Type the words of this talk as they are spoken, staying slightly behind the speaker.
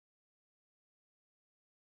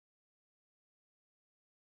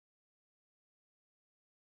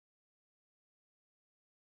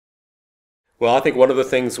Well, I think one of the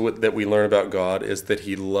things that we learn about God is that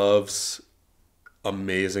he loves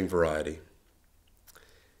amazing variety.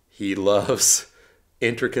 He loves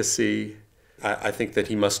intricacy. I think that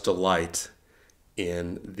he must delight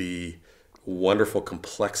in the wonderful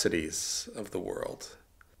complexities of the world.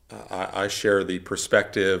 I share the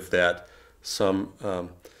perspective that some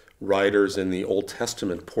writers in the Old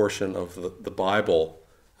Testament portion of the Bible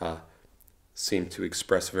seem to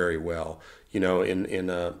express very well. You know, in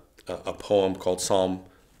a poem called Psalm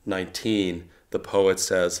 19, the poet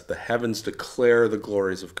says, "The heavens declare the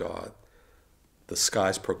glories of God. The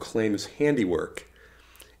skies proclaim his handiwork."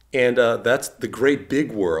 And that's the great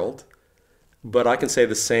big world. But I can say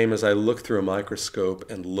the same as I look through a microscope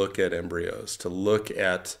and look at embryos, to look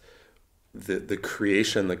at the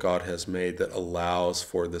creation that God has made that allows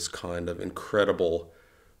for this kind of incredible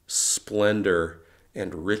splendor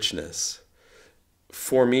and richness.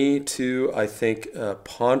 For me, too, I think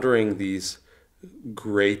pondering these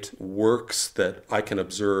great works that I can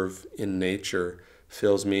observe in nature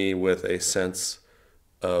fills me with a sense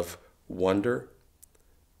of wonder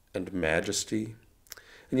and majesty.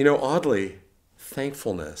 And you know, oddly,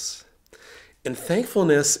 thankfulness. And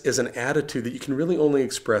thankfulness is an attitude that you can really only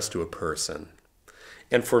express to a person.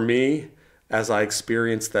 And for me, as I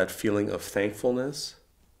experience that feeling of thankfulness,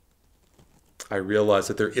 I realize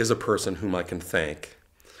that there is a person whom I can thank,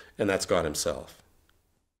 and that's God himself.